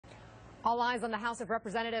All eyes on the House of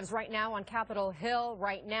Representatives right now on Capitol Hill.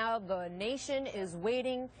 Right now, the nation is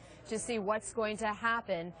waiting to see what's going to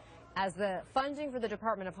happen as the funding for the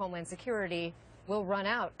Department of Homeland Security will run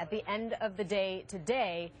out at the end of the day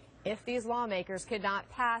today if these lawmakers could not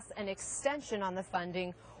pass an extension on the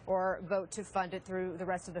funding or vote to fund it through the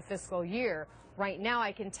rest of the fiscal year. Right now,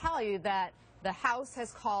 I can tell you that the House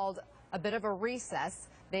has called a bit of a recess.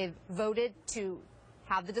 They've voted to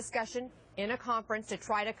have the discussion in a conference to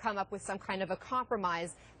try to come up with some kind of a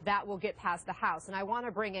compromise that will get past the House. And I want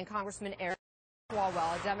to bring in Congressman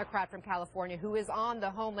Swalwell, a Democrat from California, who is on the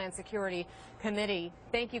Homeland Security Committee.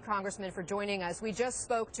 Thank you, Congressman, for joining us. We just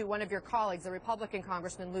spoke to one of your colleagues, the Republican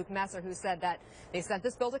Congressman Luke Messer, who said that they sent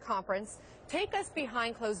this bill to conference. Take us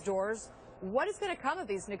behind closed doors. What is going to come of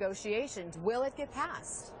these negotiations? Will it get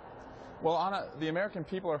passed? Well, Anna, the American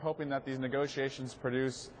people are hoping that these negotiations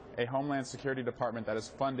produce a Homeland Security Department that is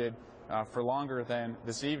funded for longer than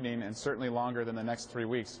this evening and certainly longer than the next 3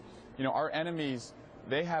 weeks. You know, our enemies,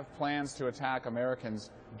 they have plans to attack Americans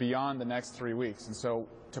beyond the next 3 weeks. And so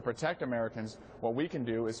to protect Americans, what we can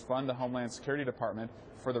do is fund the Homeland Security Department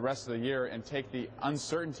for the rest of the year and take the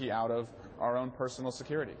uncertainty out of our own personal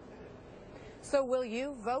security. So will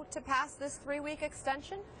you vote to pass this 3-week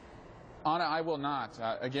extension? Anna, I will not.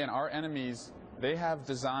 Again, our enemies, they have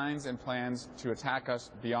designs and plans to attack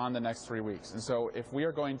us beyond the next 3 weeks. And so if we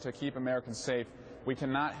are going to keep Americans safe, we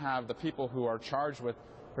cannot have the people who are charged with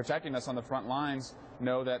protecting us on the front lines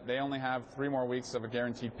know that they only have 3 more weeks of a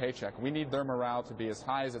guaranteed paycheck. We need their morale to be as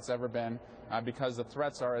high as it's ever been because the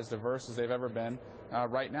threats are as diverse as they've ever been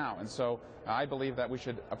right now. And so I believe that we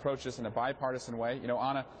should approach this in a bipartisan way. You know,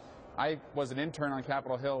 Anna, I was an intern on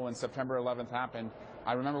Capitol Hill when September 11th happened.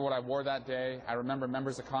 I remember what I wore that day. I remember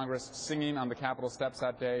members of Congress singing on the Capitol steps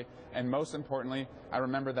that day. And most importantly, I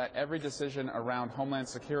remember that every decision around Homeland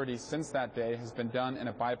Security since that day has been done in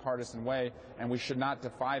a bipartisan way, and we should not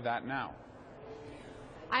defy that now.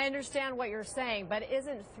 I understand what you're saying, but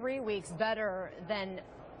isn't 3 weeks better than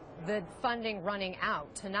the funding running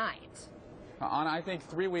out tonight? Anna, I think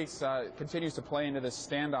 3 weeks continues to play into this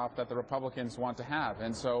standoff that the Republicans want to have,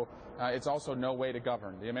 and so it's also no way to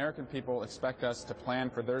govern. The American people expect us to plan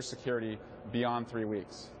for their security beyond 3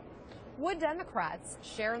 weeks. Would Democrats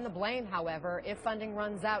share in the blame, however, if funding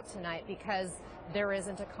runs out tonight because there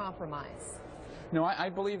isn't a compromise? No, I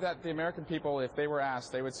believe that the American people, if they were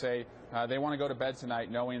asked, they would say they want to go to bed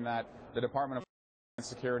tonight knowing that the Department of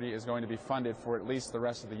Security is going to be funded for at least the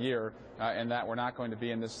rest of the year, and that we're not going to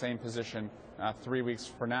be in this same position 3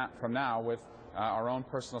 weeks from now with our own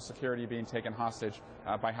personal security being taken hostage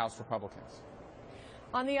by House Republicans.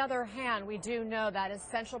 On the other hand, we do know that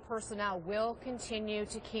essential personnel will continue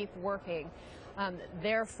to keep working.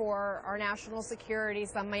 Therefore, our national security,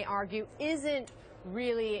 some may argue, isn't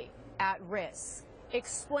really at risk.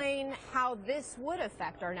 Explain how this would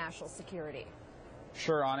affect our national security.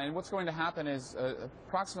 Sure, Anna. And what's going to happen is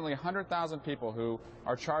approximately 100,000 people who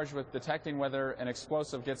are charged with detecting whether an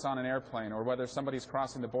explosive gets on an airplane or whether somebody's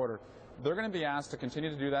crossing the border, they're going to be asked to continue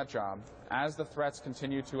to do that job as the threats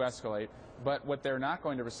continue to escalate. But what they're not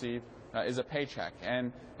going to receive is a paycheck.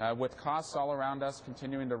 And with costs all around us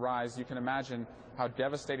continuing to rise, you can imagine how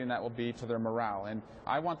devastating that will be to their morale. And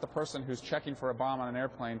I want the person who's checking for a bomb on an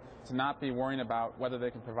airplane to not be worrying about whether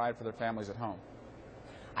they can provide for their families at home.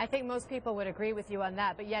 I think most people would agree with you on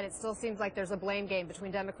that, but yet it still seems like there's a blame game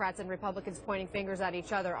between Democrats and Republicans pointing fingers at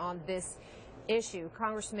each other on this issue.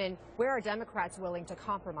 Congressman, where are Democrats willing to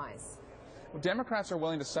compromise? Well, Democrats are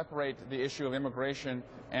willing to separate the issue of immigration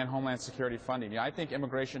and Homeland Security funding. I think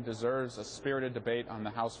immigration deserves a spirited debate on the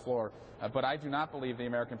House floor, but I do not believe the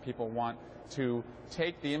American people want to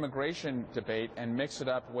take the immigration debate and mix it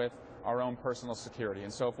up with our own personal security.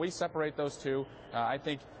 And so if we separate those two, I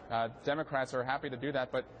think Democrats are happy to do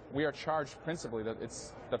that, but we are charged principally that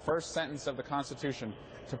it's the first sentence of the Constitution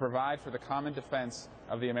to provide for the common defense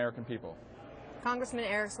of the American people. Congressman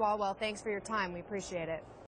Swalwell, thanks for your time. We appreciate it.